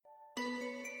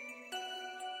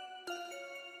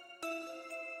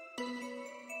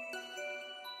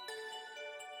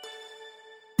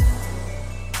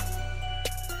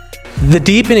The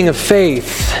deepening of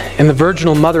faith in the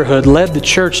virginal motherhood led the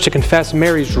church to confess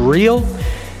Mary's real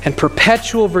and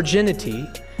perpetual virginity,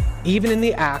 even in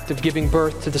the act of giving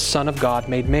birth to the Son of God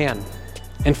made man.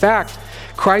 In fact,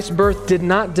 Christ's birth did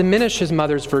not diminish his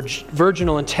mother's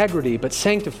virginal integrity, but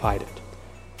sanctified it.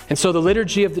 And so the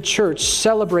liturgy of the church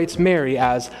celebrates Mary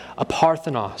as a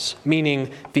Parthenos,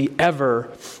 meaning the ever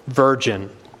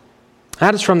virgin.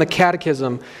 That is from the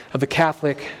Catechism of the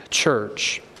Catholic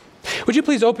Church. Would you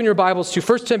please open your Bibles to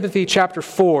 1 Timothy chapter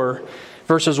 4,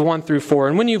 verses 1 through 4.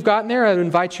 And when you've gotten there, I would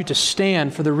invite you to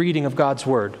stand for the reading of God's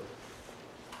Word.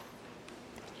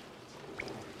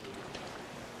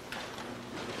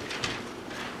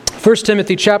 1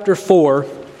 Timothy chapter 4,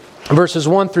 verses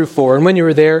 1 through 4. And when you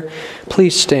are there,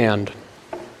 please stand.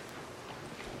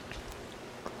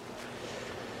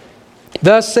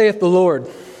 Thus saith the Lord,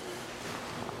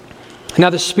 now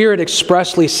the Spirit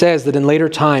expressly says that in later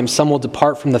times some will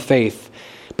depart from the faith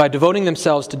by devoting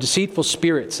themselves to deceitful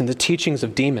spirits and the teachings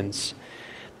of demons,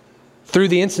 through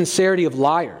the insincerity of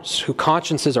liars, whose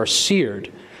consciences are seared,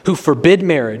 who forbid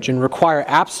marriage and require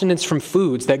abstinence from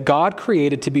foods that God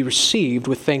created to be received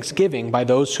with thanksgiving by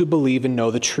those who believe and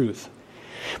know the truth.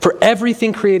 For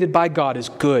everything created by God is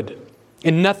good,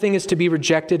 and nothing is to be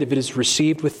rejected if it is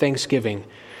received with thanksgiving,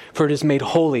 for it is made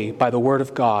holy by the word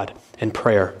of God and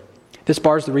prayer. This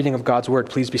bars the reading of God's Word.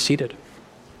 Please be seated.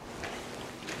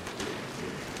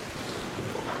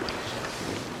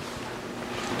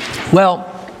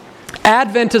 Well,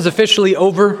 Advent is officially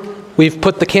over. We've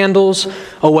put the candles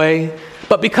away.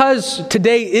 But because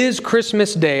today is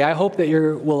Christmas Day, I hope that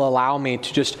you will allow me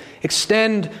to just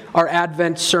extend our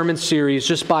Advent sermon series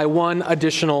just by one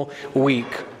additional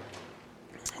week.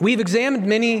 We've examined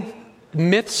many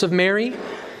myths of Mary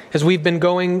as we've been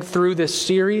going through this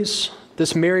series.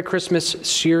 This Merry Christmas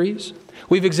series.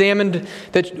 We've examined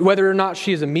that whether or not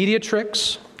she is a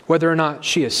mediatrix, whether or not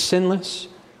she is sinless,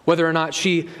 whether or not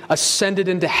she ascended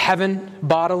into heaven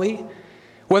bodily,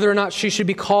 whether or not she should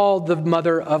be called the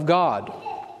Mother of God.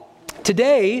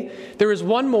 Today, there is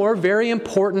one more very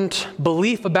important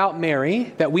belief about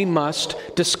Mary that we must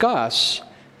discuss.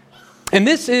 And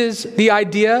this is the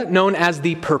idea known as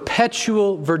the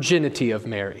perpetual virginity of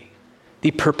Mary. The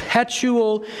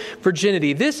perpetual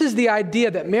virginity. This is the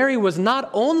idea that Mary was not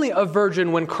only a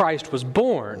virgin when Christ was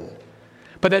born,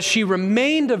 but that she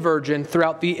remained a virgin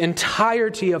throughout the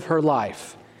entirety of her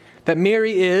life. That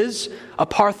Mary is a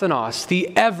Parthenos,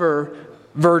 the ever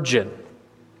virgin.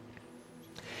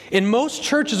 In most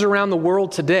churches around the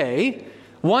world today,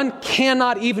 one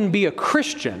cannot even be a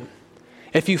Christian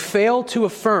if you fail to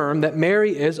affirm that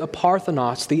Mary is a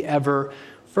Parthenos, the ever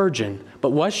virgin. But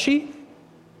was she?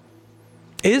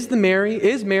 Is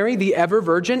Mary the ever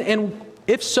virgin? And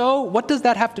if so, what does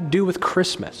that have to do with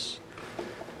Christmas?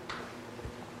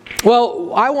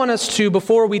 Well, I want us to,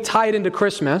 before we tie it into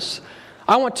Christmas,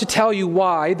 I want to tell you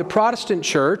why the Protestant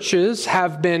churches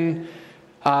have been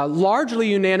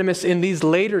largely unanimous in these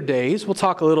later days. We'll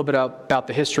talk a little bit about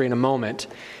the history in a moment,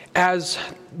 as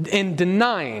in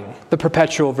denying the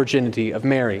perpetual virginity of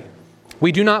Mary.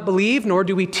 We do not believe, nor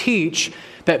do we teach,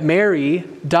 that Mary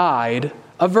died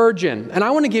a virgin. And I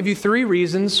want to give you 3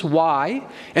 reasons why,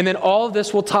 and then all of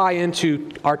this will tie into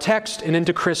our text and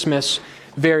into Christmas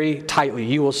very tightly.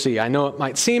 You will see. I know it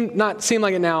might not seem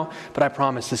like it now, but I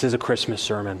promise this is a Christmas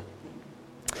sermon.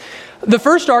 The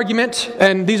first argument,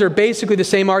 and these are basically the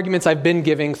same arguments I've been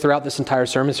giving throughout this entire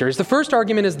sermon series. The first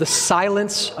argument is the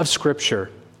silence of Scripture.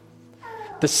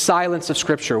 The silence of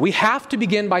Scripture. We have to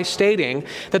begin by stating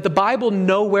that the Bible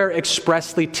nowhere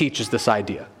expressly teaches this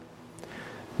idea.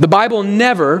 The Bible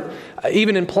never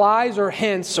even implies or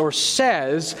hints or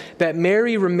says that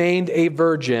Mary remained a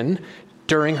virgin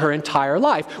during her entire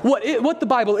life. What the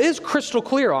Bible is crystal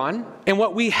clear on, and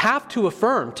what we have to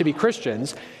affirm to be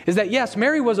Christians, is that yes,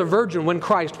 Mary was a virgin when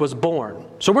Christ was born.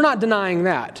 So we're not denying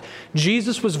that.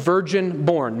 Jesus was virgin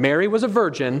born. Mary was a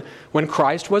virgin when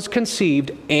Christ was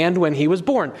conceived and when he was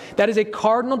born. That is a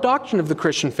cardinal doctrine of the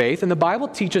Christian faith, and the Bible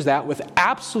teaches that with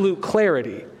absolute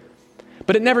clarity.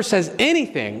 But it never says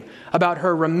anything about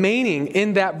her remaining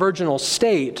in that virginal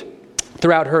state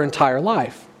throughout her entire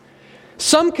life.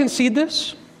 Some concede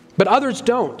this, but others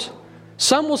don't.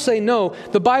 Some will say, no,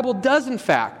 the Bible does in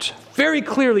fact very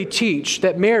clearly teach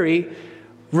that Mary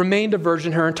remained a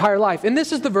virgin her entire life. And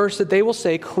this is the verse that they will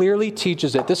say clearly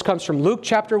teaches it. This comes from Luke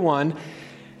chapter 1.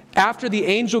 After the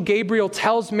angel Gabriel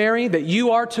tells Mary that you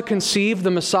are to conceive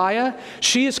the Messiah,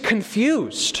 she is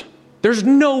confused. There's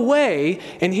no way,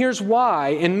 and here's why.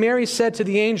 And Mary said to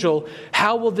the angel,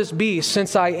 how will this be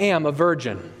since I am a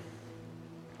virgin?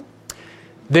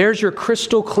 There's your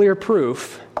crystal clear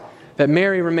proof that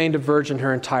Mary remained a virgin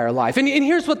her entire life. And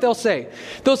here's what they'll say.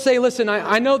 They'll say, listen,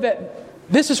 I know that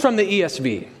this is from the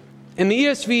ESV. And the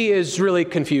ESV is really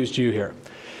confused you here.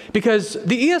 Because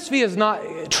the ESV is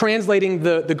not translating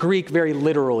the Greek very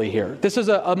literally here. This is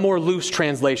a more loose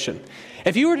translation.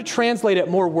 If you were to translate it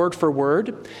more word for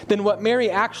word, then what Mary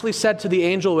actually said to the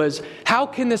angel was, "How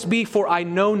can this be, for I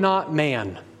know not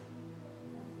man?"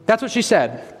 That's what she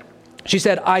said. She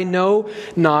said, "I know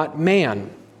not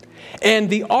man." And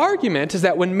the argument is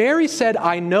that when Mary said,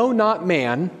 "I know not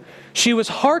man," she was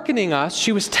hearkening us,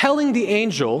 she was telling the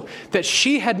angel that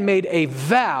she had made a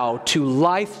vow to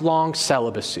lifelong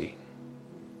celibacy.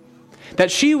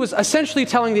 That she was essentially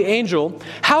telling the angel,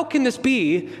 how can this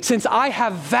be since I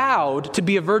have vowed to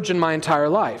be a virgin my entire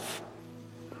life?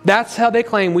 That's how they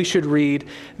claim we should read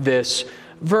this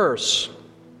verse.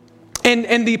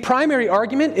 And the primary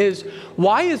argument is,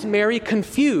 why is Mary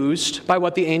confused by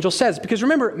what the angel says? Because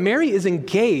remember, Mary is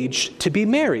engaged to be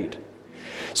married.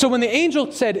 So when the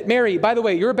angel said, Mary, by the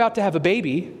way, you're about to have a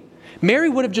baby, Mary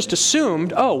would have just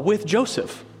assumed, oh, with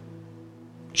Joseph.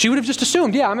 She would have just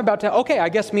assumed, yeah, I'm about to, okay, I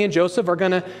guess me and Joseph are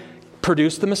going to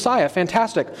produce the Messiah.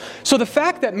 Fantastic. So the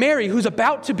fact that Mary, who's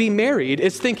about to be married,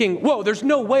 is thinking, whoa, there's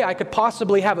no way I could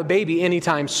possibly have a baby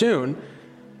anytime soon,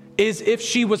 is if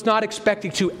she was not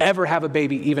expecting to ever have a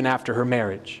baby even after her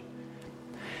marriage.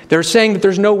 They're saying that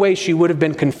there's no way she would have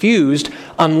been confused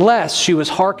unless she was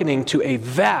hearkening to a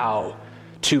vow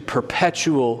to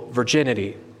perpetual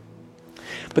virginity.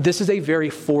 But this is a very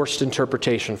forced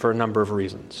interpretation for a number of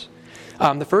reasons.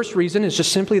 The first reason is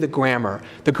just simply the grammar.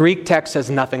 The Greek text says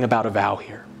nothing about a vow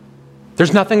here.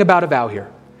 There's nothing about a vow here.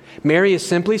 Mary is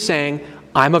simply saying,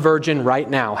 I'm a virgin right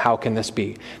now. How can this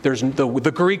be? There's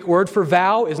the Greek word for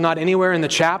vow is not anywhere in the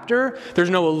chapter. There's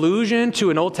no allusion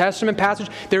to an Old Testament passage.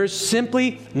 There is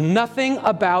simply nothing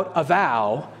about a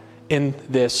vow in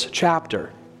this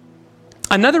chapter.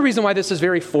 Another reason why this is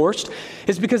very forced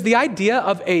is because the idea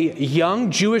of a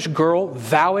young Jewish girl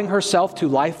vowing herself to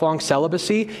lifelong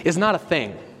celibacy is not a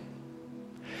thing.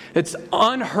 It's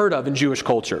unheard of in Jewish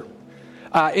culture.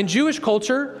 In Jewish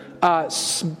culture,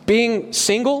 being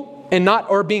single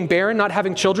or being barren, not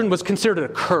having children, was considered a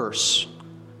curse.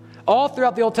 All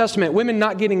throughout the Old Testament, women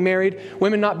not getting married,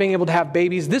 women not being able to have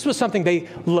babies, this was something they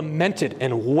lamented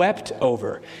and wept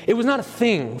over. It was not a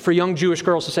thing for young Jewish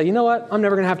girls to say, you know what, I'm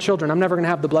never going to have children. I'm never going to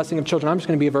have the blessing of children. I'm just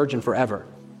going to be a virgin forever.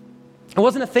 It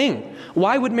wasn't a thing.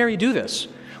 Why would Mary do this?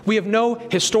 We have no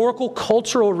historical,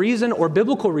 cultural reason or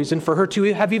biblical reason for her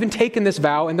to have even taken this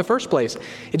vow in the first place.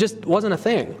 It just wasn't a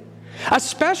thing.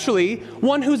 Especially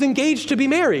one who's engaged to be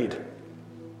married.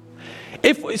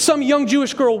 If some young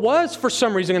Jewish girl was, for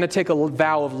some reason, going to take a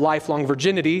vow of lifelong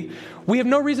virginity, we have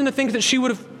no reason to think that she would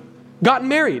have gotten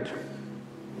married.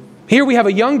 Here we have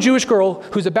a young Jewish girl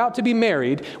who's about to be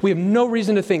married. We have no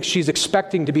reason to think she's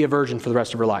expecting to be a virgin for the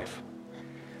rest of her life.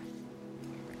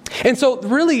 And so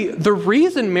really, the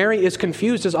reason Mary is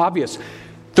confused is obvious.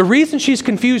 The reason she's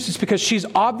confused is because she's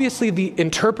obviously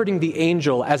interpreting the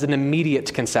angel as an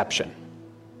immediate conception.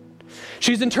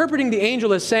 She's interpreting the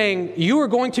angel as saying, you are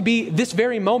going to be this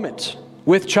very moment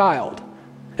with child.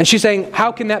 And she's saying,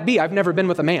 how can that be? I've never been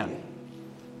with a man.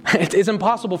 It's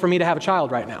impossible for me to have a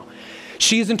child right now.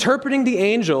 She's interpreting the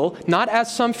angel not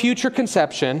as some future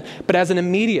conception, but as an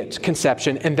immediate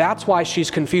conception. And that's why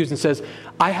she's confused and says,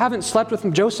 I haven't slept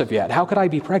with Joseph yet. How could I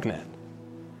be pregnant?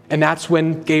 And that's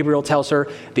when Gabriel tells her,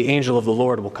 the angel of the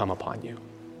Lord will come upon you.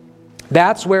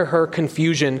 That's where her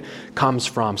confusion comes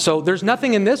from. So there's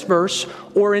nothing in this verse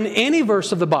or in any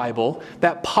verse of the Bible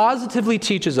that positively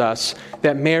teaches us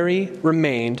that Mary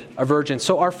remained a virgin.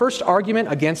 So our first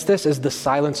argument against this is the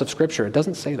silence of Scripture. It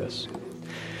doesn't say this.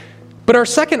 But our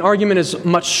second argument is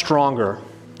much stronger.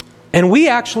 And we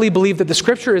actually believe that the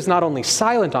Scripture is not only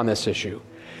silent on this issue,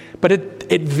 but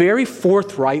it very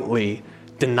forthrightly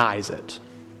denies it.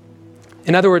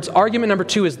 In other words, argument number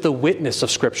 2 is the witness of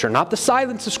Scripture, not the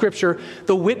silence of Scripture,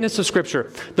 the witness of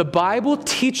Scripture. The Bible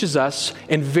teaches us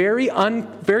in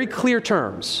very clear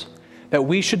terms that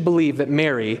we should believe that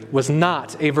Mary was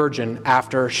not a virgin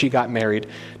after she got married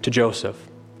to Joseph.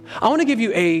 I want to give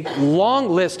you a long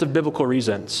list of biblical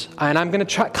reasons, and I'm going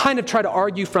to try to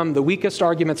argue from the weakest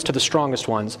arguments to the strongest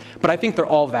ones, but I think they're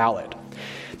all valid.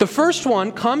 The first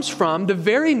one comes from the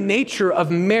very nature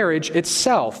of marriage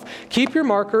itself. Keep your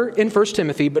marker in 1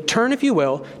 Timothy, but turn, if you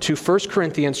will, to 1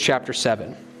 Corinthians chapter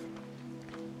 7.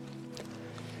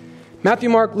 Matthew,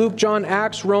 Mark, Luke, John,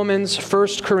 Acts, Romans, 1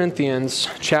 Corinthians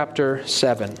chapter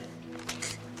 7.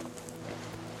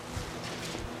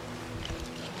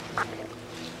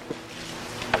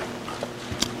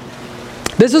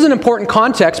 This is an important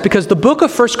context because the book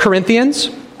of 1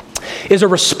 Corinthians is a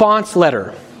response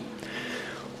letter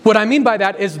What I mean by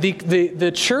that is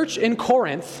the church in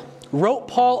Corinth wrote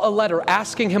Paul a letter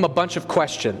asking him a bunch of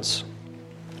questions.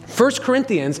 1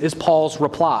 Corinthians is Paul's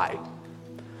reply.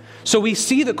 So we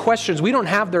see the questions. We don't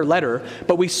have their letter,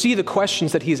 but we see the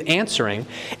questions that he's answering.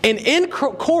 And in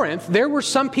Corinth, there were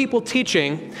some people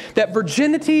teaching that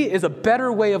virginity is a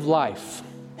better way of life.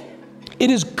 It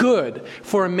is good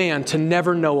for a man to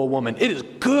never know a woman. It is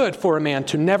good for a man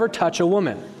to never touch a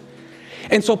woman.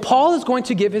 And so Paul is going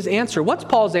to give his answer. What's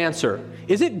Paul's answer?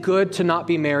 Is it good to not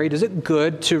be married? Is it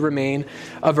good to remain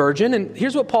a virgin? And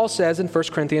here's what Paul says in 1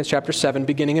 Corinthians chapter 7,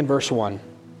 beginning in verse 1.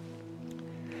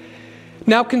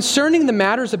 Now concerning the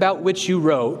matters about which you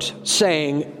wrote,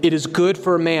 saying, it is good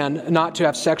for a man not to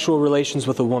have sexual relations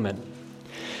with a woman.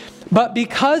 But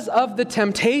because of the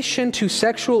temptation to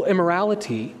sexual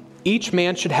immorality, each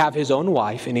man should have his own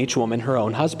wife and each woman her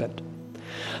own husband.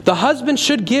 The husband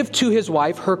should give to his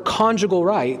wife her conjugal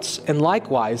rights, and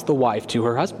likewise the wife to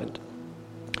her husband.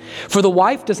 For the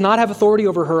wife does not have authority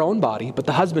over her own body, but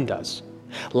the husband does.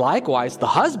 Likewise, the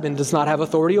husband does not have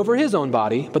authority over his own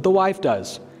body, but the wife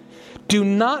does. Do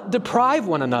not deprive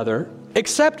one another,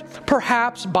 except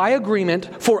perhaps by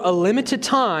agreement for a limited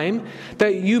time,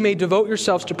 that you may devote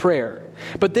yourselves to prayer.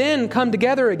 But then come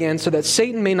together again so that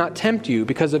Satan may not tempt you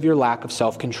because of your lack of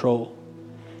self-control.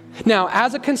 Now,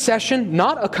 as a concession,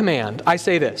 not a command, I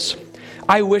say this.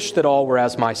 I wish that all were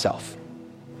as myself.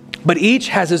 But each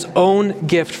has his own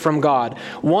gift from God,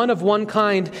 one of one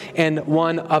kind and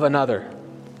one of another.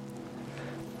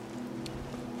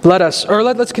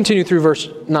 Let's continue through verse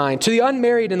 9. To the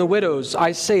unmarried and the widows,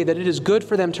 I say that it is good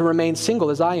for them to remain single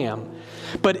as I am.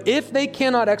 But if they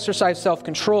cannot exercise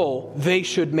self-control, they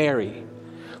should marry.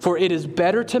 For it is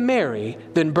better to marry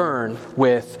than burn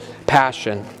with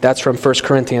passion. That's from 1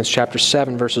 Corinthians chapter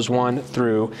 7, verses 1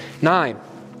 through 9.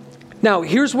 Now,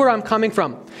 here's where I'm coming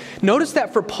from. Notice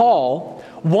that for Paul,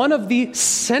 one of the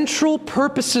central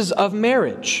purposes of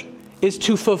marriage is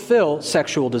to fulfill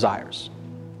sexual desires.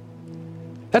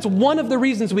 That's one of the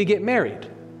reasons we get married.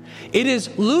 It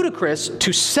is ludicrous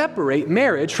to separate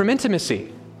marriage from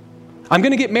intimacy. I'm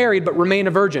going to get married but remain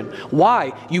a virgin.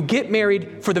 Why? You get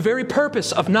married for the very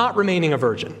purpose of not remaining a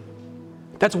virgin.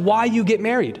 That's why you get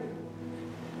married.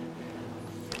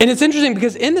 And it's interesting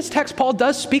because in this text, Paul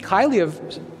does speak highly of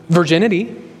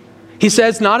virginity. He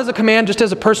says, not as a command, just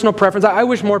as a personal preference. I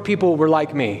wish more people were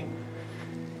like me.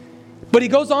 But he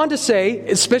goes on to say,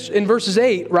 especially in verses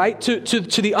 8, right, to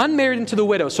the unmarried and to the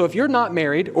widow. So if you're not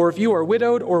married, or if you are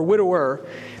widowed or widower,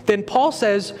 then Paul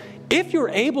says, if you're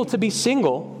able to be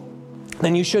single,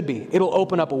 then you should be. It'll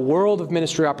open up a world of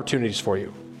ministry opportunities for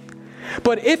you.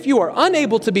 But if you are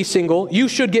unable to be single, you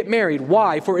should get married.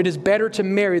 Why? For it is better to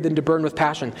marry than to burn with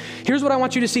passion. Here's what I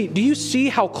want you to see. Do you see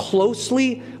how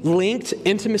closely linked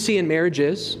intimacy and marriage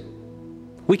is?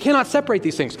 We cannot separate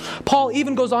these things. Paul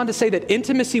even goes on to say that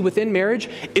intimacy within marriage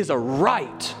is a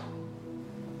right.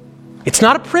 It's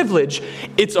not a privilege,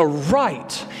 it's a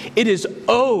right. It is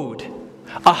owed.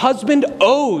 A husband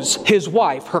owes his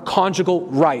wife her conjugal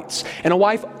rights, and a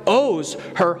wife owes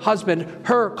her husband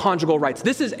her conjugal rights.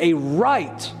 This is a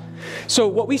right. So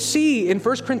what we see in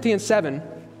 1 Corinthians 7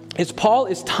 is Paul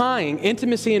is tying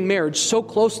intimacy and marriage so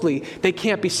closely they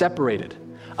can't be separated.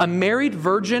 A married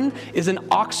virgin is an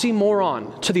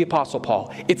oxymoron to the Apostle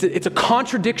Paul. It's a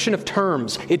contradiction of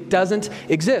terms. It doesn't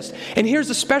exist. And here's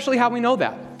especially how we know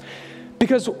that.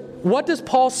 Because what does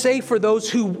Paul say for those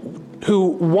who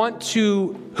don't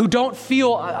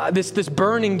feel this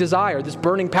burning desire, this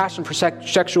burning passion for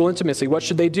sexual intimacy? What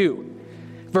should they do?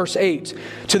 Verse 8,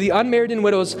 to the unmarried and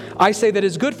widows, I say that it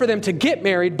is good for them to get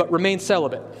married but remain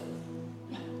celibate.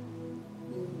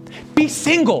 Be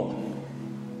single.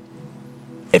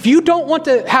 If you don't want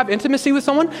to have intimacy with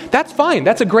someone, that's fine.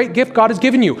 That's a great gift God has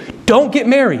given you. Don't get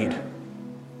married.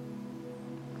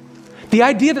 The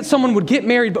idea that someone would get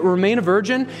married but remain a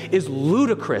virgin is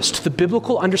ludicrous to the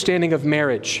biblical understanding of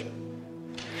marriage.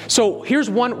 So here's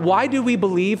one. Why do we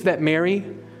believe that Mary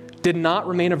did not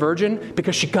remain a virgin?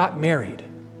 Because she got married.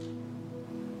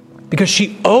 Because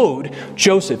she owed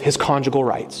Joseph his conjugal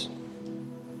rights.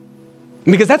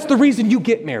 Because that's the reason you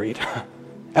get married.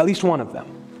 At least one of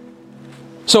them.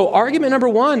 So argument number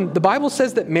one, the Bible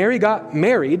says that Mary got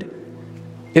married,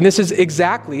 and this is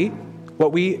exactly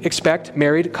what we expect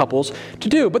married couples to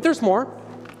do. But there's more.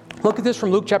 Look at this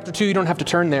from Luke chapter 2. You don't have to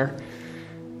turn there.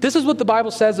 This is what the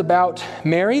Bible says about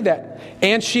Mary,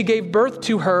 and she gave birth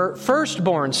to her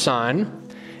firstborn son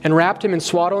and wrapped him in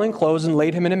swaddling clothes and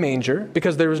laid him in a manger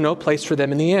because there was no place for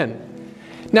them in the inn.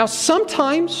 Now,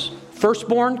 sometimes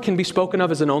firstborn can be spoken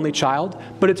of as an only child,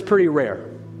 but it's pretty rare.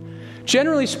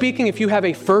 Generally speaking, if you have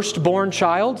a firstborn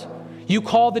child, You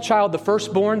call the child the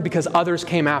firstborn because others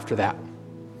came after that.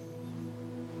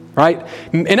 Right?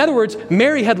 In other words,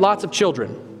 Mary had lots of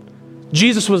children.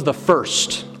 Jesus was the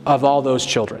first of all those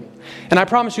children. And I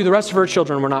promise you the rest of her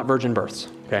children were not virgin births.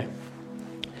 Okay?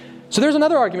 So there's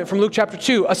another argument from Luke chapter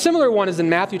 2. A similar one is in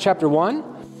Matthew chapter 1.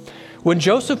 When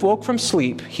Joseph woke from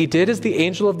sleep, he did as the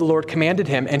angel of the Lord commanded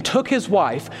him and took his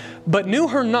wife, but knew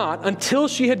her not until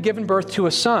she had given birth to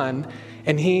a son,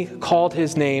 and he called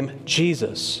his name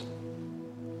Jesus.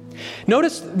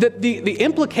 Notice that the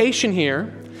implication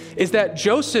here is that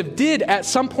Joseph did at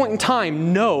some point in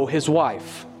time know his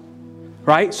wife,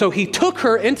 right? So he took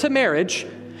her into marriage,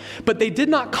 but they did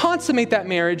not consummate that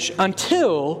marriage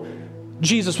until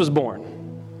Jesus was born.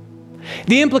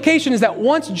 The implication is that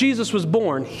once Jesus was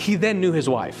born, he then knew his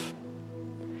wife.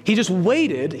 He just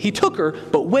waited. He took her,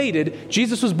 but waited.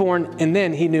 Jesus was born, and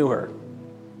then he knew her.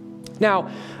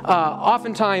 Now,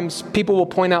 oftentimes people will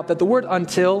point out that the word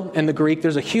until in the Greek,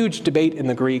 there's a huge debate in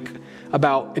the Greek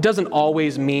about, it doesn't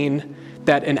always mean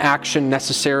that an action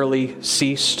necessarily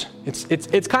ceased.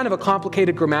 It's kind of a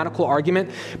complicated grammatical argument,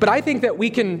 but I think that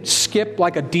we can skip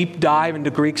like a deep dive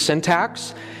into Greek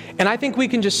syntax, and I think we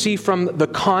can just see from the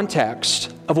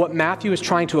context of what Matthew is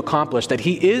trying to accomplish that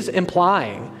he is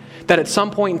implying that at some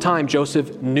point in time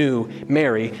Joseph knew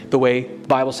Mary the way the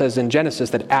Bible says in Genesis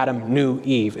that Adam knew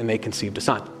Eve and they conceived a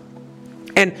son.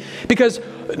 And because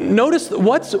notice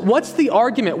what's the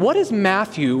argument? What is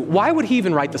Matthew, why would he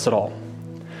even write this at all?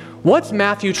 What's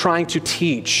Matthew trying to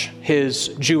teach his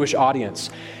Jewish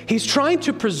audience? He's trying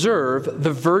to preserve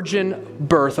the virgin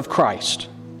birth of Christ.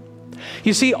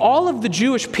 You see, all of the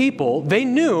Jewish people, they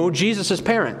knew Jesus'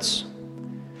 parents.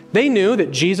 They knew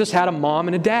that Jesus had a mom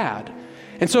and a dad.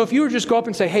 And so if you were to just go up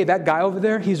and say, hey, that guy over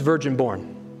there, he's virgin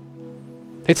born.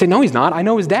 They'd say, no, he's not. I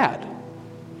know his dad.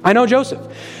 I know Joseph.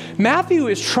 Matthew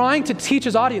is trying to teach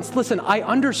his audience, listen, I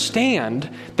understand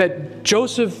that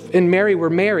Joseph and Mary were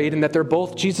married and that they're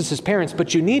both Jesus' parents,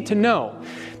 but you need to know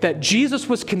that Jesus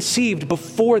was conceived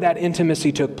before that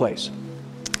intimacy took place.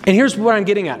 And here's what I'm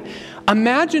getting at.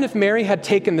 Imagine if Mary had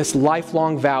taken this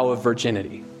lifelong vow of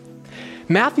virginity.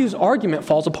 Matthew's argument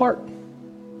falls apart,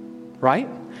 right?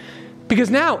 Because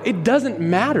now it doesn't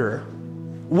matter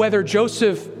whether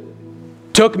Joseph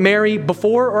took Mary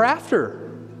before or after.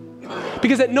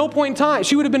 Because at no point in time,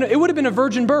 it would have been a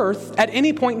virgin birth at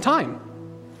any point in time.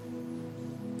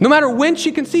 No matter when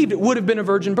she conceived, it would have been a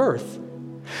virgin birth.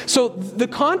 So the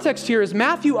context here is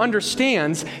Matthew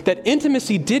understands that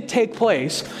intimacy did take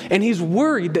place, and he's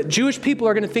worried that Jewish people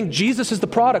are going to think Jesus is the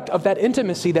product of that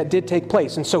intimacy that did take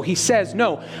place. And so he says,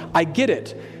 no, I get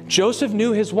it. Joseph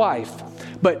knew his wife,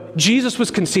 but Jesus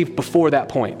was conceived before that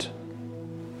point.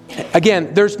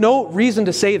 Again, there's no reason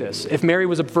to say this if Mary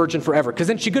was a virgin forever, because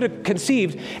then she could have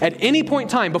conceived at any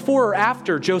point in time before or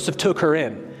after Joseph took her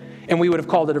in, and we would have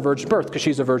called it a virgin birth because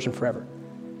she's a virgin forever.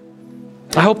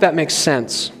 I hope that makes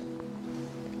sense.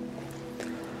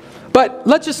 But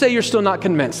let's just say you're still not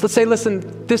convinced. Let's say,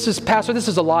 listen, Pastor, this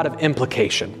is a lot of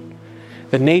implication.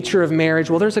 The nature of marriage,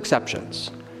 well, there's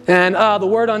exceptions. And the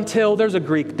word until, there's a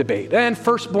Greek debate. And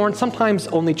firstborn, sometimes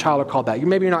only child are called that.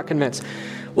 Maybe you're not convinced.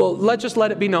 Well, let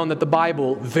it be known that the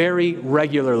Bible very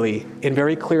regularly, in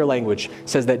very clear language,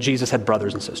 says that Jesus had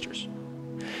brothers and sisters.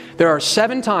 There are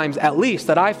 7 times, at least,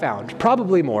 that I found,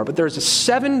 probably more, but there's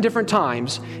 7 different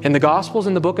times in the Gospels,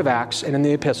 in the book of Acts, and in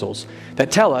the epistles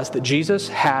that tell us that Jesus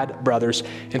had brothers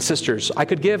and sisters. I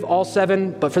could give all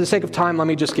 7, but for the sake of time, let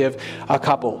me just give a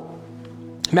couple.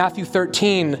 Matthew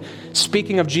 13,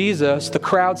 speaking of Jesus, the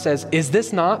crowd says, "Is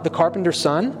this not the carpenter's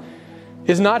son?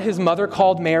 Is not his mother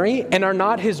called Mary? And are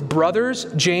not his brothers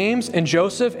James and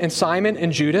Joseph and Simon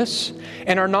and Judas?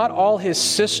 And are not all his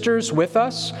sisters with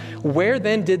us? Where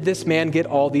then did this man get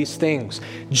all these things?"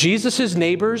 Jesus'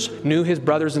 neighbors knew his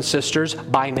brothers and sisters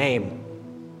by name.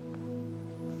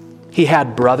 He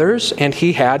had brothers and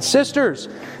he had sisters.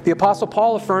 The Apostle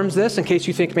Paul affirms this in case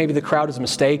you think maybe the crowd is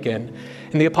mistaken.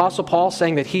 And the Apostle Paul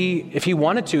saying that if he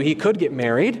wanted to, he could get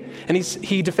married. And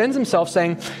he defends himself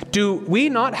saying, "Do we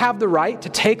not have the right to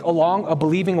take along a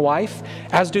believing wife,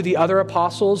 as do the other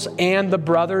apostles and the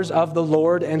brothers of the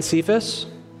Lord and Cephas?"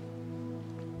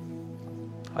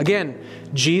 Again,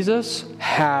 Jesus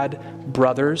had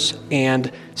brothers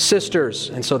and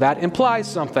sisters. And so that implies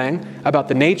something about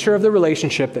the nature of the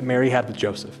relationship that Mary had with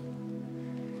Joseph.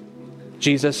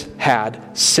 Jesus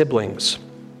had siblings.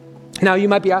 Now, you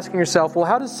might be asking yourself, well,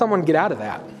 how does someone get out of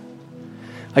that?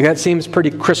 Like, that seems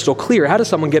pretty crystal clear. How does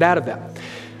someone get out of that?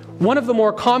 One of the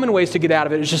more common ways to get out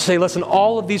of it is just say, listen,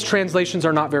 all of these translations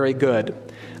are not very good.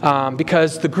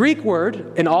 Because the Greek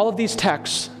word in all of these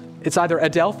texts, it's either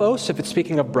adelphos if it's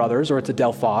speaking of brothers, or it's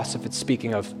adelphos if it's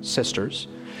speaking of sisters.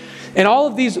 And all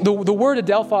of these, the word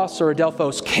adelphos or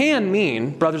adelphos can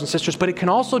mean brothers and sisters, but it can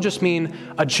also just mean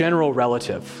a general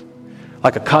relative,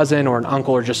 like a cousin or an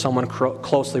uncle or just someone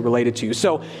closely related to you.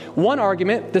 So one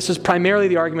argument, this is primarily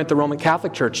the argument the Roman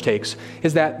Catholic Church takes,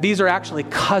 is that these are actually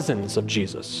cousins of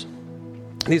Jesus.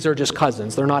 These are just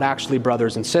cousins. They're not actually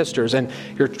brothers and sisters, and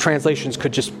your translations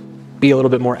could just be a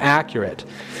little bit more accurate.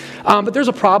 But there's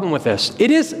a problem with this.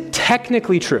 It is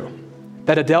technically true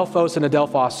that adelphos and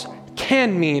adelphos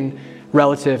can mean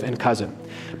relative and cousin.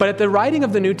 But at the writing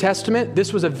of the New Testament,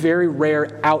 this was a very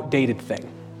rare, outdated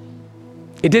thing.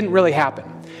 It didn't really happen.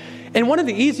 And one of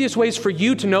the easiest ways for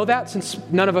you to know that, since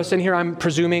none of us in here, I'm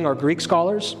presuming, are Greek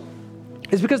scholars,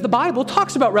 is because the Bible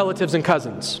talks about relatives and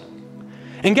cousins.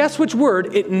 And guess which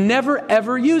word it never,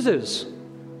 ever uses?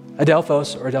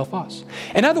 Adelphos or adelphos.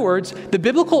 In other words, the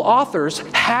biblical authors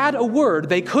had a word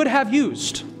they could have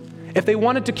used if they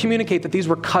wanted to communicate that these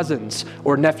were cousins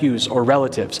or nephews or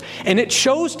relatives. And it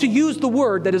chose to use the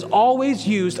word that is always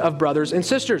used of brothers and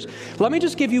sisters. Let me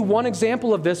just give you one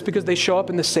example of this because they show up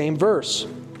in the same verse.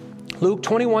 Luke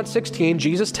 21:16,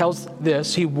 Jesus tells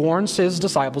this, he warns his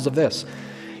disciples of this.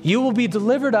 You will be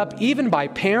delivered up even by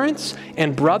parents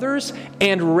and brothers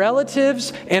and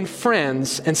relatives and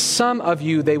friends, and some of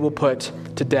you they will put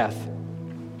to death.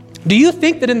 Do you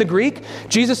think that in the Greek,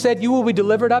 Jesus said you will be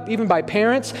delivered up even by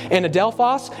parents and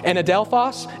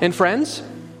adelphos and friends?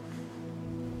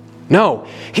 No.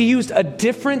 He used a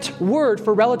different word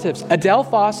for relatives.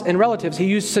 Adelphos and relatives, he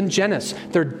used syngenes.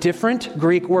 They're different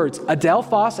Greek words.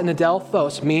 Adelphos and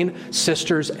adelphos mean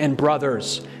sisters and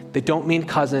brothers. They don't mean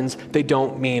cousins. They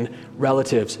don't mean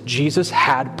relatives. Jesus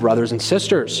had brothers and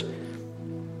sisters.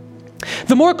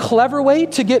 The more clever way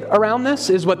to get around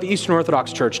this is what the Eastern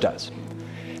Orthodox Church does.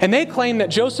 And they claim that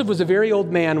Joseph was a very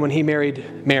old man when he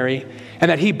married Mary, and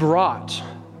that he brought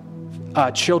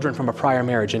children from a prior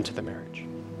marriage into the marriage.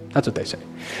 That's what they say.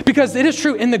 Because it is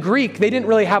true, in the Greek, they didn't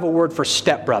really have a word for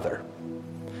stepbrother.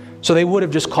 So they would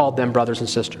have just called them brothers and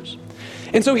sisters.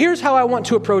 And so here's how I want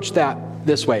to approach that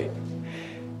this way.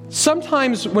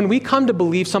 Sometimes when we come to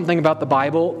believe something about the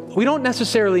Bible, we don't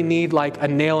necessarily need like a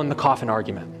nail in the coffin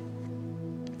argument.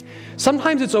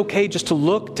 Sometimes it's okay just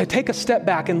to take a step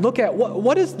back and look at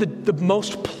what is the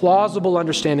most plausible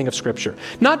understanding of Scripture.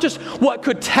 Not just what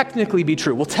could technically be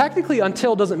true. Well, technically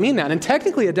until doesn't mean that. And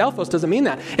technically adelphos doesn't mean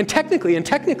that. And technically.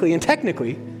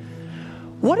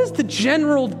 What is the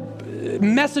general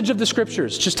message of the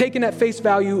Scriptures? Just taking at face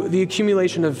value the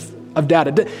accumulation of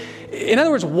data. In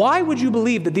other words, why would you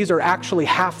believe that these are actually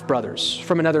half-brothers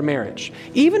from another marriage?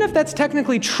 Even if that's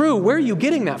technically true, where are you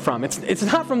getting that from? It's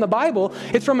not from the Bible.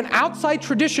 It's from an outside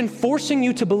tradition forcing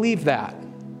you to believe that.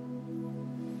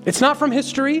 It's not from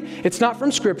history. It's not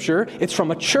from Scripture. It's from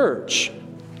a church.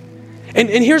 And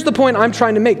here's the point I'm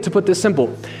trying to make, to put this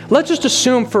simple. Let's just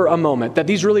assume for a moment that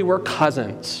these really were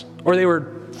cousins, or they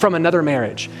were from another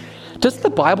marriage. Doesn't the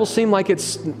Bible seem like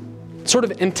it's sort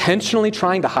of intentionally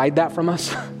trying to hide that from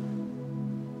us?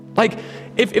 Like,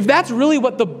 if that's really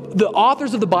what the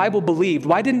authors of the Bible believed,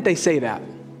 why didn't they say that?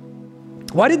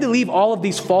 Why did they leave all of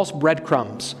these false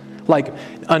breadcrumbs, like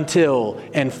until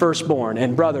and firstborn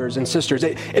and brothers and sisters?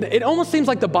 It almost seems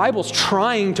like the Bible's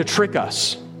trying to trick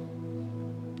us.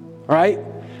 All right?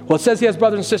 Well, it says he has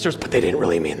brothers and sisters, but they didn't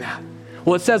really mean that.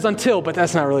 Well, it says until, but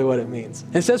that's not really what it means.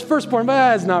 It says firstborn, but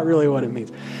that's not really what it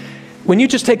means. When you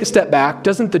just take a step back,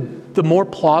 doesn't the more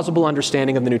plausible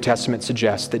understanding of the New Testament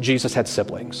suggest that Jesus had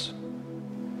siblings?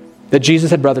 That Jesus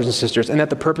had brothers and sisters, and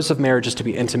that the purpose of marriage is to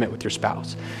be intimate with your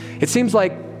spouse? It seems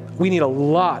like we need a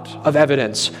lot of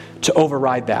evidence to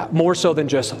override that, more so than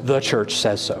just the church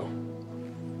says so.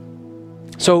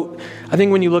 So I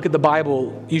think when you look at the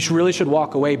Bible, you really should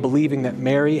walk away believing that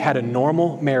Mary had a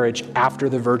normal marriage after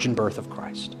the virgin birth of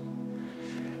Christ.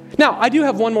 Now, I do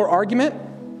have one more argument,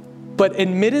 but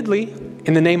admittedly,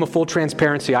 in the name of full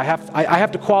transparency, I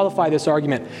have to qualify this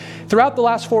argument. Throughout the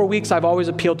last 4 weeks, I've always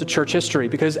appealed to church history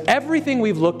because everything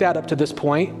we've looked at up to this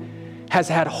point has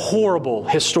had horrible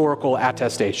historical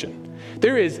attestation.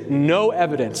 There is no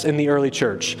evidence in the early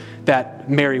church that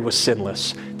Mary was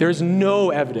sinless. There is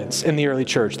no evidence in the early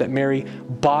church that Mary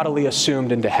bodily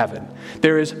assumed into heaven.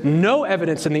 There is no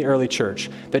evidence in the early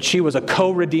church that she was a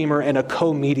co-redeemer and a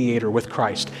co-mediator with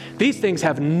Christ. These things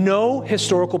have no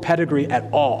historical pedigree at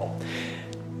all.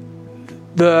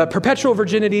 The perpetual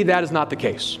virginity, that is not the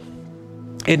case.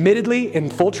 Admittedly, in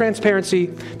full transparency,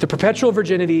 the perpetual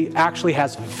virginity actually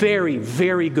has very,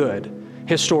 very good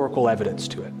historical evidence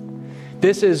to it.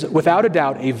 This is, without a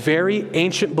doubt, a very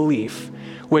ancient belief,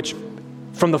 which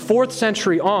from the 4th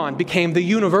century on, became the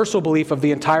universal belief of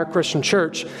the entire Christian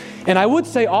church. And I would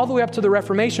say all the way up to the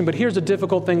Reformation, but here's a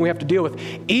difficult thing we have to deal with.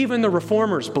 Even the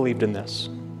Reformers believed in this.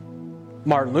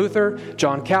 Martin Luther,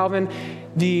 John Calvin.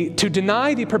 To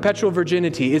deny the perpetual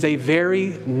virginity is a very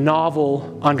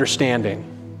novel understanding.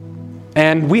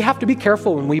 And we have to be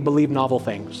careful when we believe novel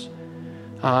things.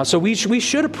 So we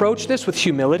should approach this with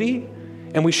humility,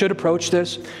 and we should approach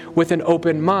this with an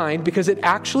open mind, because it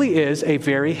actually is a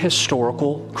very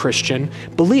historical Christian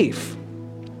belief.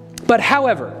 But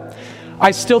however,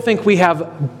 I still think we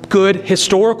have good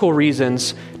historical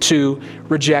reasons to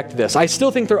reject this. I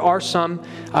still think there are some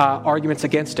arguments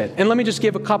against it. And let me just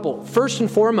give a couple. First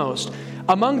and foremost,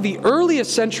 among the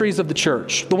earliest centuries of the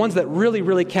church, the ones that really,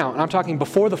 really count, and I'm talking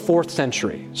before the 4th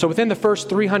century, so within the first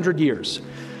 300 years,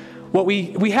 what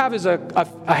we have is a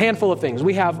handful of things.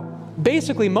 We have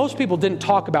basically most people didn't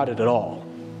talk about it at all,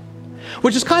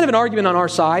 which is kind of an argument on our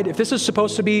side. If this is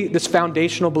supposed to be this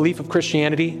foundational belief of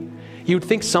Christianity, you would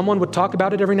think someone would talk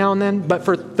about it every now and then. But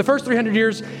for the first 300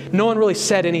 years, no one really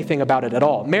said anything about it at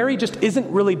all. Mary just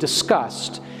isn't really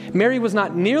discussed. Mary was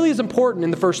not nearly as important in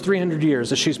the first 300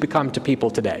 years as she's become to people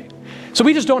today. So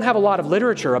we just don't have a lot of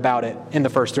literature about it in the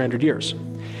first 300 years.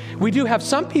 We do have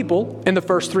some people in the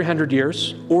first 300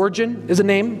 years. Origen is a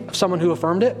name of someone who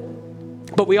affirmed it.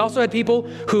 But we also had people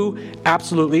who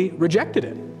absolutely rejected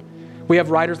it. We have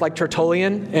writers like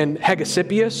Tertullian and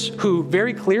Hegesippus who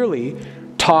very clearly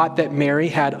taught that Mary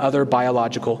had other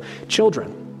biological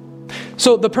children.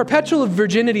 So the perpetual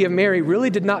virginity of Mary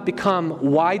really did not become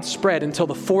widespread until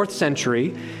the 4th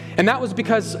century, and that was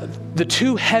because the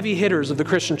two heavy hitters of the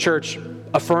Christian church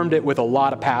affirmed it with a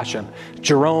lot of passion,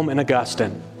 Jerome and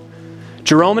Augustine.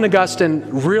 Jerome and Augustine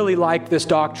really liked this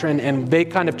doctrine, and they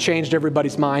kind of changed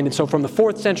everybody's mind. And so from the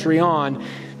 4th century on,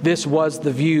 this was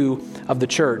the view of the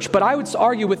church. But I would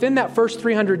argue within that first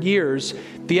 300 years,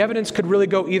 the evidence could really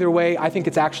go either way. I think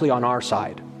it's actually on our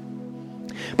side.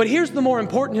 But here's the more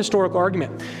important historical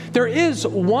argument. There is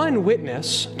one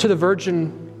witness to the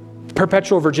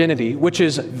perpetual virginity, which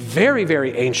is very,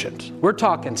 very ancient. We're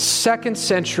talking 2nd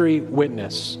century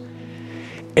witness,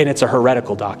 and it's a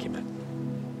heretical document.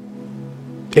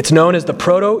 It's known as the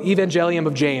Proto-Evangelium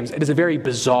of James. It is a very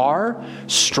bizarre,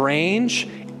 strange,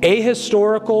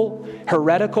 ahistorical,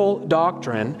 heretical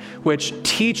doctrine which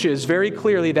teaches very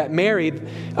clearly that Mary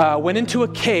went into a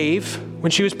cave when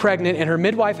she was pregnant, and her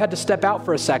midwife had to step out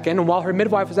for a second. And while her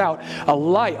midwife was out,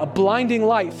 a blinding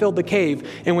light filled the cave.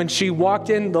 And when she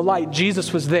walked in the light,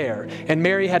 Jesus was there. And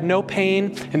Mary had no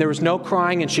pain, and there was no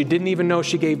crying, and she didn't even know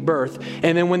she gave birth.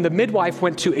 And then when the midwife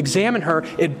went to examine her,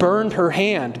 it burned her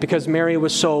hand because Mary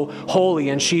was so holy.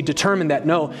 And she determined that,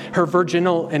 no, her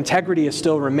virginal integrity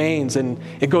still remains. And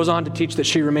it goes on to teach that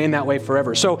she remained that way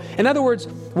forever. So, in other words,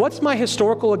 what's my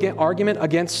historical argument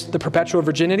against the perpetual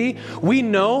virginity? We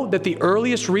know that the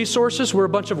earliest resources were a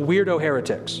bunch of weirdo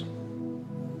heretics.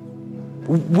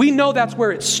 We know that's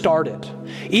where it started.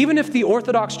 Even if the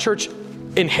Orthodox Church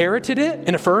inherited it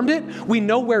and affirmed it, we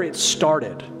know where it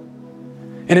started.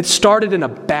 And it started in a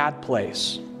bad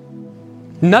place.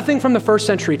 Nothing from the 1st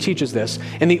century teaches this.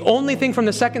 And the only thing from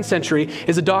the 2nd century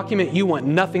is a document you want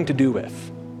nothing to do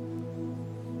with.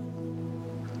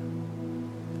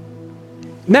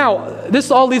 Now,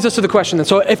 this all leads us to the question then.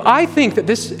 So if I think that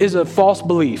this is a false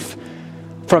belief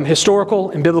from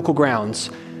historical and biblical grounds,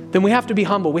 then we have to be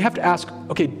humble. We have to ask,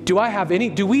 okay, do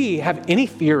we have any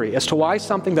theory as to why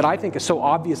something that I think is so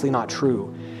obviously not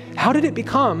true, how did it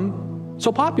become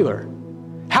so popular?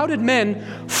 How did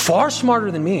men far smarter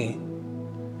than me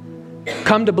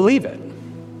come to believe it?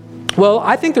 Well,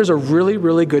 I think there's a really,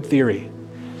 really good theory.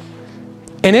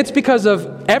 And it's because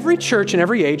of every church in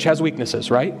every age has weaknesses,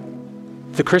 right?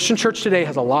 The Christian church today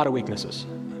has a lot of weaknesses,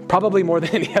 probably more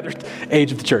than any other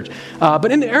age of the church. But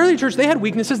in the early church, they had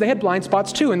weaknesses, they had blind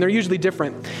spots too, and they're usually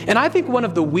different. And I think one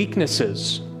of the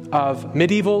weaknesses of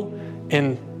medieval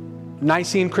and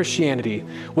Nicene Christianity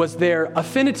was their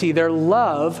affinity, their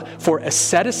love for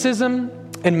asceticism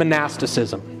and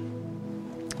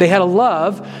monasticism. They had a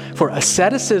love for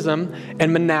asceticism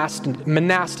and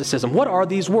monasticism. What are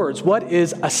these words? What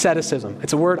is asceticism?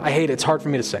 It's a word I hate. It's hard for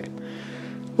me to say.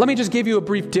 Let me just give you a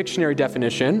brief dictionary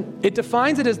definition. It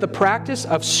defines it as the practice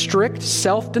of strict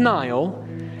self-denial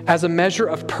as a measure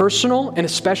of personal and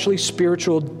especially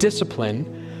spiritual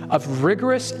discipline, of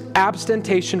rigorous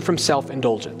abstention from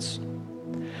self-indulgence.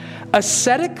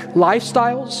 Ascetic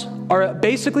lifestyles are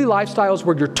basically lifestyles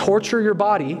where you torture your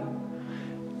body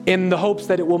in the hopes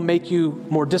that it will make you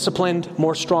more disciplined,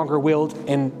 more stronger-willed,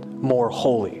 and more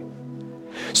holy.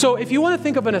 So if you want to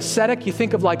think of an ascetic, you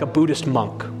think of like a Buddhist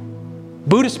monk.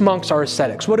 Buddhist monks are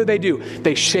ascetics. What do?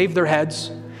 They shave their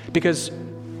heads because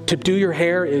to do your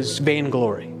hair is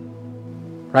vainglory,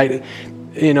 right?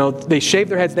 They shave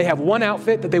their heads. They have one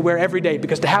outfit that they wear every day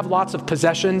because to have lots of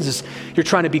possessions is you're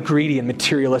trying to be greedy and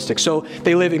materialistic. So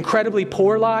they live incredibly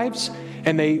poor lives,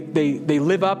 and they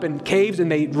live up in caves, and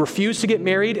they refuse to get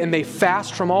married, and they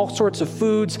fast from all sorts of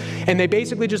foods, and they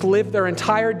basically just live their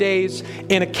entire days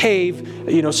in a cave,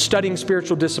 studying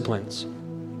spiritual disciplines.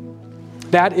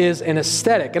 That is an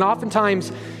aesthetic. And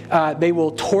oftentimes, they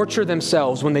will torture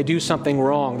themselves when they do something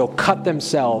wrong. They'll cut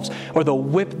themselves, or they'll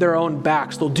whip their own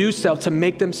backs. They'll do so to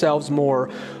make themselves more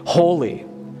holy.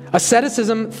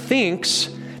 Asceticism thinks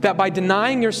that by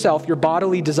denying yourself your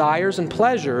bodily desires and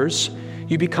pleasures,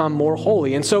 you become more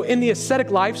holy. And so in the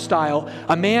ascetic lifestyle,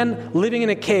 a man living in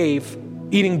a cave,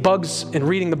 eating bugs and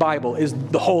reading the Bible is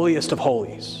the holiest of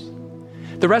holies.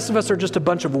 The rest of us are just a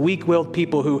bunch of weak-willed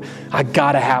people who, I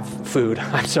gotta have food,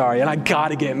 I'm sorry, and I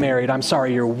gotta get married, I'm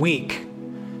sorry, you're weak.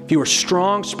 If you were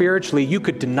strong spiritually, you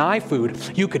could deny food,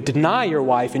 you could deny your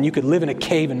wife, and you could live in a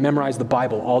cave and memorize the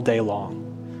Bible all day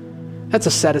long. That's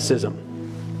asceticism.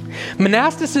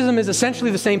 Monasticism is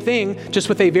essentially the same thing, just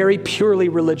with a very purely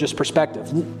religious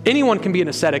perspective. Anyone can be an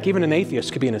ascetic, even an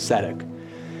atheist could be an ascetic.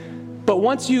 But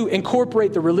once you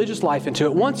incorporate the religious life into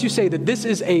it, once you say that this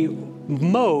is a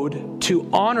mode to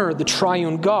honor the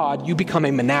triune God, you become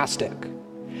a monastic.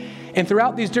 And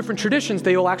throughout these different traditions,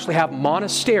 they will actually have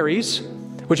monasteries,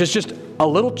 which is just a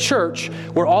little church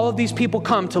where all of these people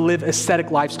come to live ascetic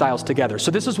lifestyles together.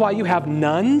 So this is why you have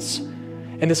nuns,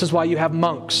 and this is why you have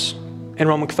monks in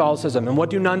Roman Catholicism. And what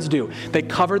do nuns do? They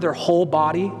cover their whole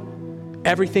body,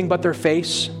 everything but their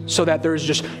face, so that there's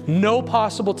just no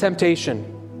possible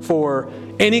temptation for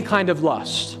any kind of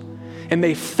lust. And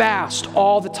they fast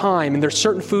all the time, and there's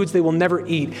certain foods they will never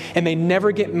eat, and they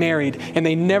never get married, and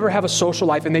they never have a social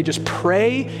life, and they just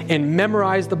pray and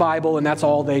memorize the Bible, and that's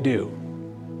all they do.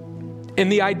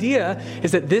 And the idea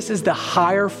is that this is the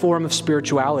higher form of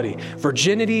spirituality.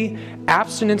 Virginity,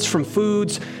 abstinence from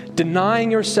foods,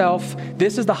 denying yourself,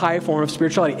 this is the higher form of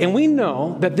spirituality. And we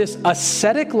know that this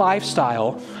ascetic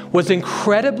lifestyle was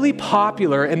incredibly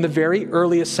popular in the very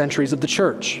earliest centuries of the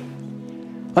church.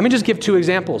 Let me just give two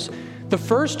examples. The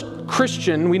first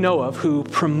Christian we know of who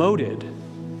promoted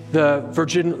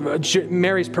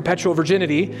Mary's perpetual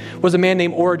virginity was a man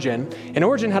named Origen. And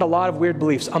Origen had a lot of weird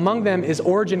beliefs. Among them is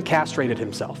Origen castrated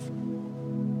himself.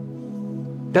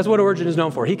 That's what Origen is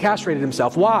known for. He castrated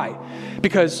himself. Why?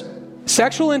 Because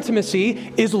sexual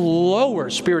intimacy is lower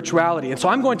spirituality. And so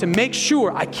I'm going to make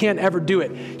sure I can't ever do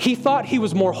it. He thought he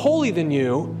was more holy than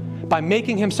you by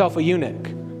making himself a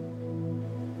eunuch.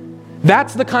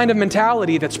 That's the kind of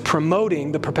mentality that's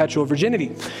promoting the perpetual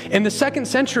virginity. In the 2nd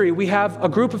century, we have a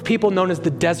group of people known as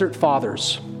the Desert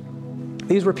Fathers.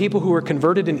 These were people who were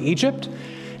converted in Egypt,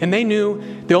 and they knew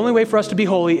the only way for us to be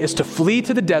holy is to flee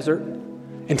to the desert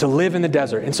and to live in the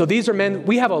desert. And so these are men,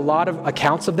 we have a lot of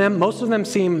accounts of them. Most of them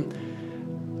seem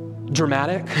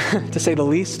dramatic, to say the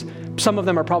least. Some of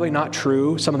them are probably not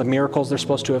true, some of the miracles they're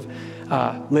supposed to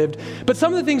have lived. But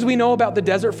some of the things we know about the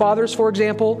Desert Fathers, for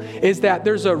example, is that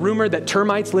there's a rumor that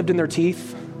termites lived in their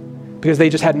teeth because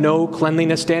they just had no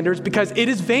cleanliness standards, because it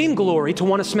is vainglory to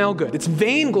want to smell good. It's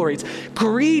vainglory. It's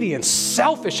greedy and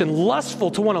selfish and lustful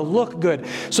to want to look good.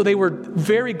 So they were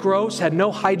very gross, had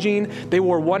no hygiene. They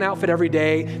wore one outfit every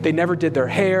day. They never did their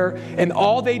hair. And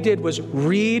all they did was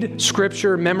read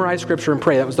Scripture, memorize Scripture, and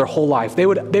pray. That was their whole life. They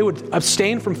would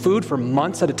abstain from food for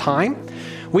months at a time.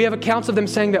 We have accounts of them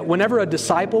saying that whenever a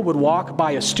disciple would walk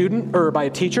by a student or by a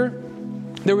teacher,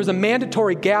 there was a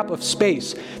mandatory gap of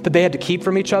space that they had to keep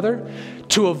from each other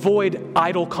to avoid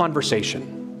idle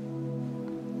conversation.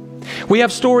 We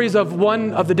have stories of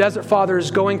one of the Desert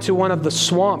Fathers going to one of the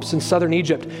swamps in southern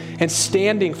Egypt and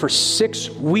standing for 6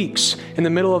 weeks in the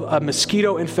middle of a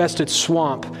mosquito-infested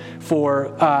swamp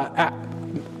for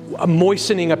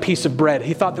moistening a piece of bread.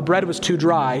 He thought the bread was too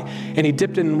dry, and he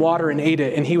dipped it in water and ate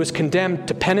it, and he was condemned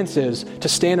to penances to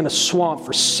stand in a swamp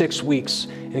for 6 weeks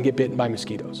and get bitten by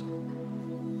mosquitoes.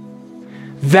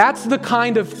 That's the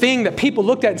kind of thing that people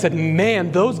looked at and said,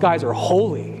 man, those guys are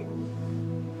holy.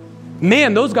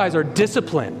 Man, those guys are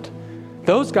disciplined.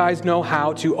 Those guys know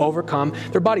how to overcome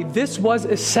their body. This was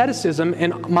asceticism,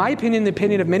 and my opinion, the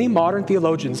opinion of many modern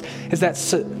theologians, is that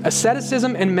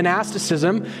asceticism and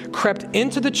monasticism crept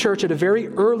into the church at a very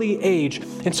early age.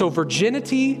 And so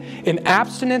virginity and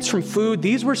abstinence from food,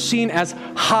 these were seen as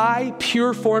high,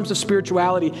 pure forms of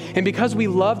spirituality. And because we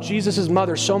love Jesus'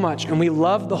 mother so much, and we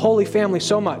love the Holy Family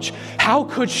so much, how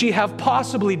could she have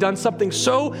possibly done something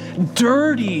so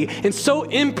dirty and so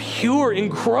impure and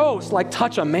gross like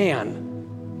touch a man?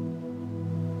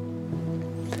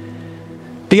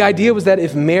 The idea was that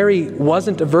if Mary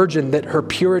wasn't a virgin, that her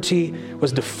purity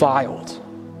was defiled.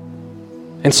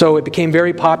 And so it became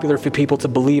very popular for people to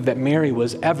believe that Mary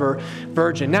was ever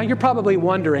virgin. Now you're probably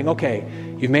wondering, okay,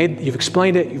 you've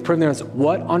explained it, you've proven it.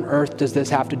 What on earth does this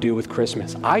have to do with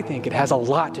Christmas? I think it has a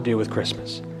lot to do with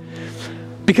Christmas.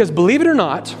 Because believe it or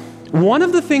not, one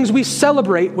of the things we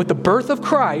celebrate with the birth of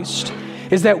Christ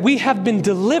is that we have been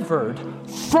delivered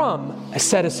from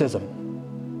asceticism.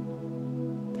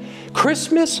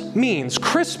 Christmas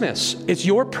is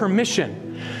your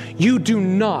permission. You do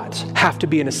not have to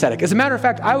be an ascetic. As a matter of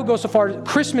fact, I would go so far as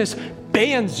Christmas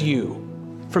bans you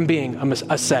from being an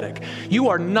ascetic. You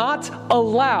are not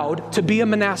allowed to be a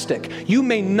monastic. You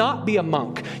may not be a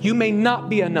monk. You may not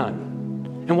be a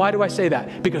nun. And why do I say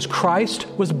that? Because Christ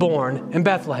was born in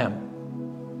Bethlehem.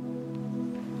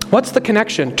 What's the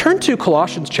connection? Turn to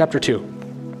Colossians chapter 2.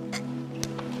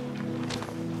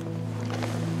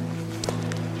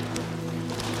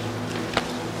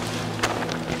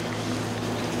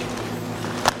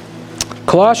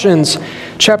 Colossians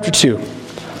chapter 2.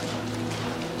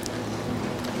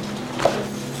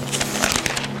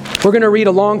 We're going to read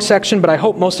a long section, but I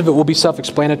hope most of it will be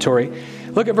self-explanatory.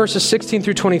 Look at verses 16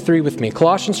 through 23 with me.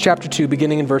 Colossians chapter 2,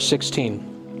 beginning in verse 16.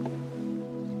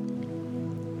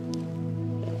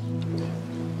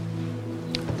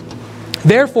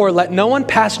 Therefore, let no one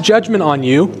pass judgment on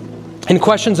you in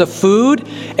questions of food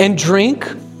and drink,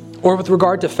 or with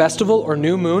regard to festival or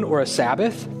new moon or a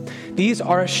Sabbath. These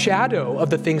are a shadow of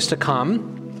the things to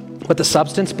come, but the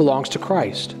substance belongs to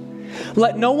Christ.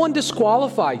 Let no one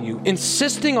disqualify you,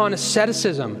 insisting on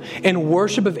asceticism and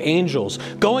worship of angels,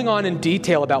 going on in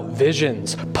detail about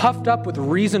visions, puffed up with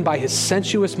reason by his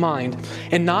sensuous mind,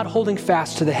 and not holding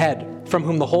fast to the head, from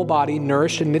whom the whole body,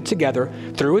 nourished and knit together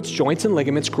through its joints and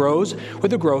ligaments, grows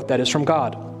with the growth that is from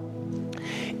God.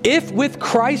 If with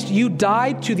Christ you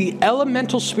died to the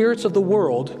elemental spirits of the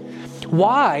world,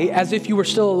 why, as if you were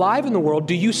still alive in the world,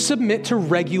 do you submit to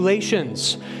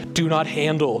regulations? Do not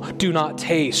handle, do not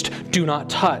taste, do not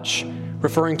touch,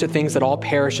 referring to things that all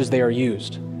perish as they are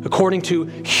used, according to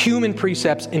human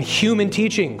precepts and human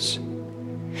teachings.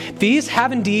 These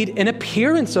have indeed an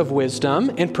appearance of wisdom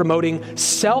in promoting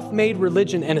self-made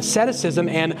religion and asceticism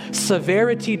and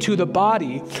severity to the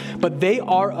body, but they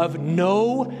are of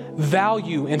no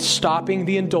value in stopping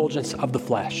the indulgence of the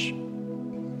flesh.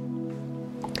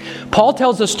 Paul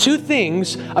tells us two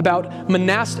things about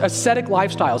ascetic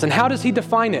lifestyles. And how does he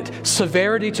define it?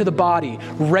 Severity to the body,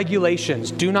 regulations.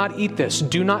 Do not eat this.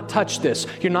 Do not touch this.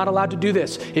 You're not allowed to do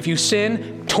this. If you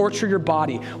sin, torture your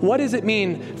body. What does it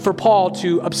mean for Paul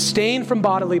to abstain from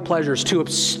bodily pleasures, to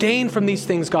abstain from these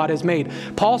things God has made?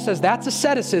 Paul says that's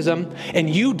asceticism, and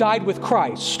you died with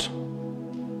Christ.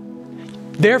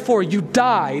 Therefore, you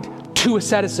died to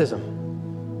asceticism.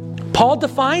 Paul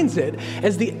defines it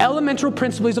as the elemental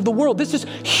principles of the world. This is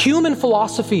human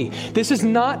philosophy. This is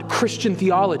not Christian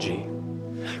theology.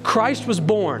 Christ was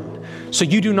born, so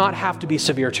you do not have to be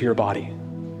severe to your body.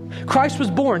 Christ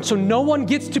was born, so no one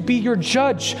gets to be your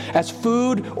judge as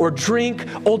food or drink,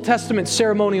 Old Testament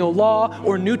ceremonial law,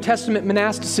 or New Testament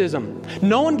monasticism.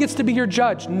 No one gets to be your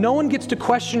judge. No one gets to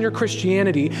question your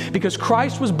Christianity because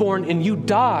Christ was born and you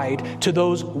died to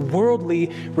those worldly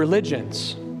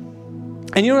religions.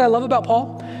 And you know what I love about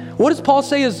Paul? What does Paul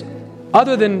say is,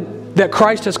 other than that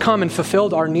Christ has come and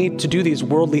fulfilled our need to do these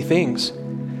worldly things?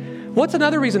 What's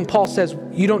another reason Paul says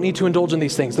you don't need to indulge in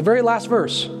these things? The very last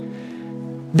verse.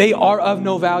 They are of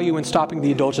no value in stopping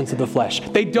the indulgence of the flesh.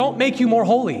 They don't make you more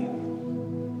holy.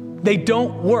 They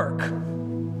don't work.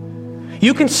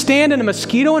 You can stand in a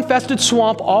mosquito-infested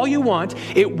swamp all you want.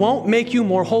 It won't make you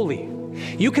more holy.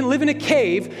 You can live in a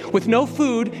cave with no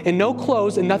food and no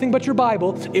clothes and nothing but your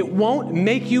Bible. It won't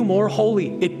make you more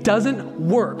holy. It doesn't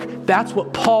work. That's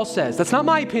what Paul says. That's not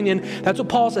my opinion. That's what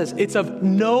Paul says. It's of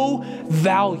no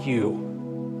value.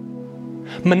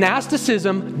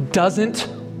 Monasticism doesn't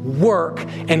work,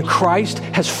 and Christ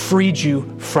has freed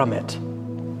you from it.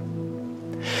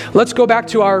 Let's go back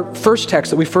to our first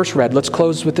text that we first read. Let's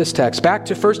close with this text. Back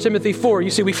to 1 Timothy 4.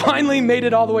 You see, we finally made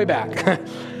it all the way back.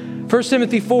 1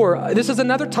 Timothy 4, this is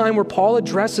another time where Paul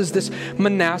addresses this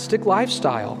monastic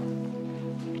lifestyle.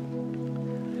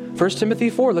 1 Timothy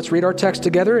 4, let's read our text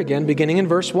together again, beginning in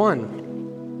verse 1.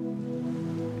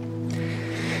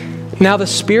 Now the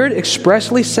Spirit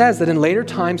expressly says that in later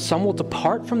times some will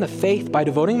depart from the faith by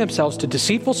devoting themselves to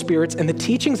deceitful spirits and the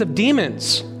teachings of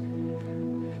demons,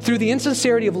 through the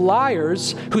insincerity of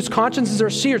liars whose consciences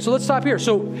are seared. So let's stop here.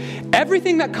 So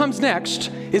everything that comes next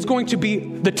is going to be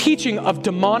the teaching of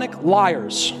demonic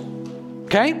liars.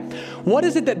 Okay? What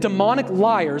is it that demonic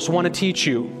liars want to teach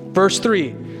you? Verse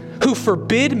 3, who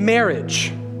forbid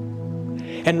marriage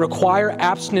and require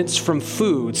abstinence from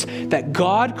foods that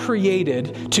God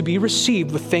created to be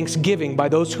received with thanksgiving by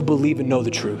those who believe and know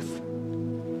the truth.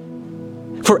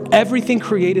 For everything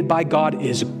created by God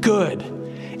is good,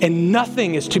 and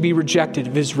nothing is to be rejected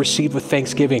if it is received with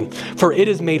thanksgiving, for it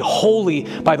is made holy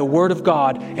by the word of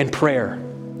God and prayer.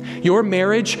 Your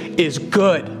marriage is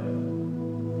good.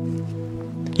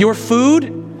 Your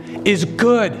food is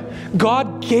good.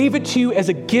 God gave it to you as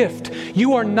a gift.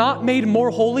 You are not made more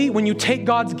holy when you take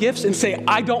God's gifts and say,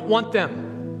 I don't want them.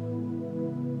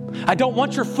 I don't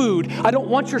want your food. I don't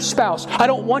want your spouse. I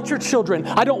don't want your children.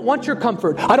 I don't want your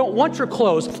comfort. I don't want your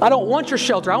clothes. I don't want your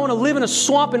shelter. I want to live in a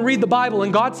swamp and read the Bible.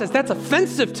 And God says, that's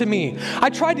offensive to me. I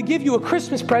tried to give you a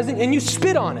Christmas present and you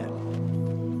spit on it.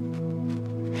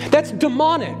 That's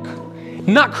demonic,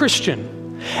 not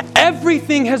Christian.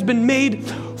 Everything has been made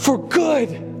for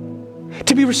good,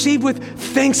 to be received with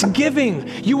thanksgiving.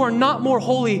 You are not more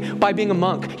holy by being a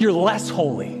monk. You're less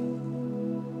holy.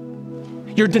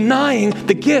 You're denying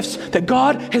the gifts that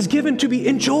God has given to be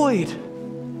enjoyed.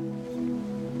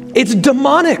 It's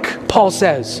demonic, Paul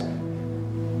says.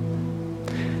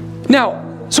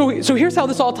 Now, so here's how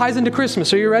this all ties into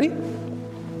Christmas. Are you ready?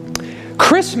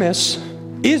 Christmas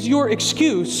is your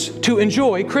excuse to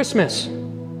enjoy Christmas.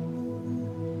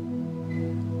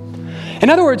 In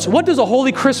other words, what does a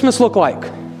holy Christmas look like?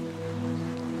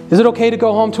 Is it okay to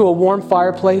go home to a warm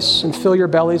fireplace and fill your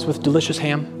bellies with delicious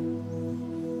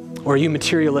ham? Or are you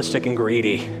materialistic and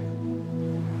greedy?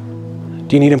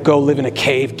 Do you need to go live in a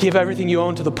cave? Give everything you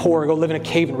own to the poor and go live in a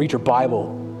cave and read your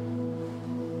Bible?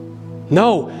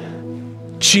 No.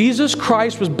 Jesus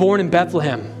Christ was born in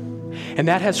Bethlehem, and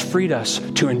that has freed us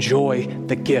to enjoy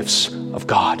the gifts of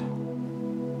God.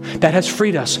 That has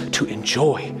freed us to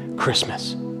enjoy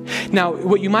Christmas. Now,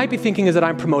 what you might be thinking is that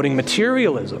I'm promoting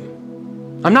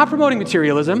materialism. I'm not promoting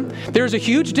materialism. There's a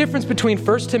huge difference between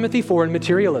 1 Timothy 4 and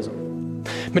materialism.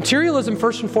 Materialism,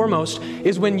 first and foremost,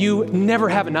 is when you never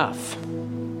have enough.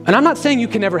 And I'm not saying you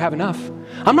can never have enough.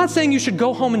 I'm not saying you should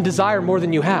go home and desire more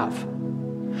than you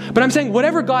have. But I'm saying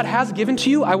whatever God has given to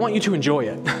you, I want you to enjoy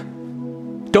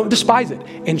it. Don't despise it.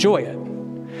 Enjoy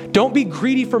it. Don't be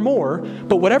greedy for more,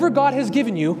 but whatever God has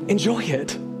given you, enjoy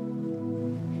it.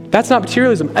 That's not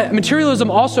materialism.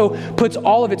 Materialism also puts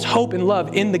all of its hope and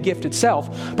love in the gift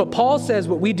itself. But Paul says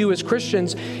what we do as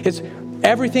Christians is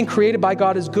everything created by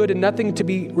God is good and nothing to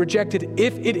be rejected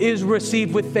if it is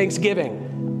received with thanksgiving.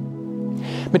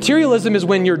 Materialism is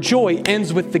when your joy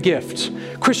ends with the gift.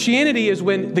 Christianity is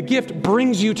when the gift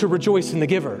brings you to rejoice in the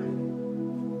giver.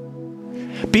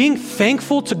 Being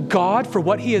thankful to God for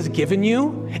what He has given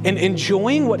you and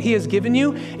enjoying what He has given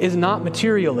you is not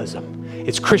materialism.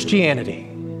 It's Christianity.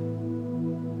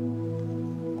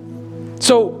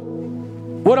 So,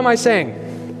 what am I saying?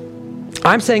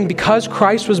 I'm saying because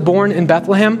Christ was born in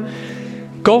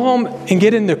Bethlehem, go home and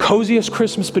get in the coziest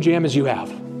Christmas pajamas you have.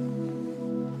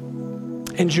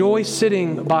 Enjoy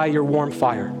sitting by your warm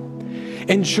fire.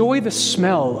 Enjoy the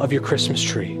smell of your Christmas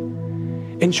tree.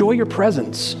 Enjoy your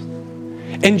presents.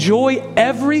 Enjoy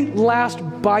every last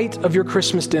bite of your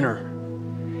Christmas dinner.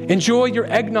 Enjoy your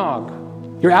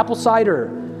eggnog, your apple cider.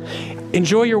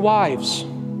 Enjoy your wives.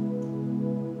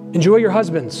 Enjoy your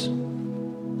husbands.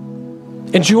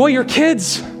 Enjoy your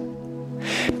kids.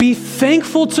 Be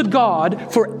thankful to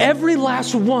God for every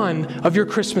last one of your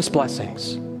Christmas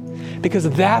blessings, because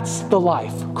that's the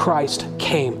life Christ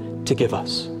came to give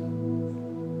us.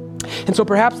 And so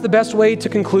perhaps the best way to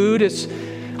conclude is,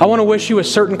 I want to wish you a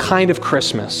certain kind of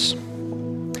Christmas.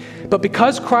 But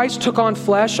because Christ took on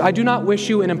flesh, I do not wish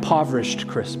you an impoverished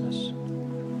Christmas.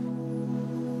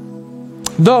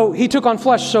 Though He took on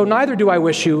flesh, so neither do I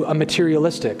wish you a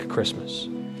materialistic Christmas.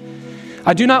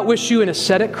 I do not wish you an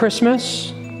ascetic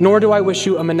Christmas, nor do I wish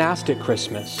you a monastic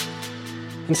Christmas.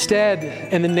 Instead,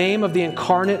 in the name of the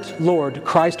incarnate Lord,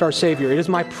 Christ our Savior, it is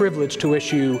my privilege to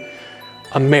wish you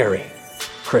a Merry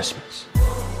Christmas.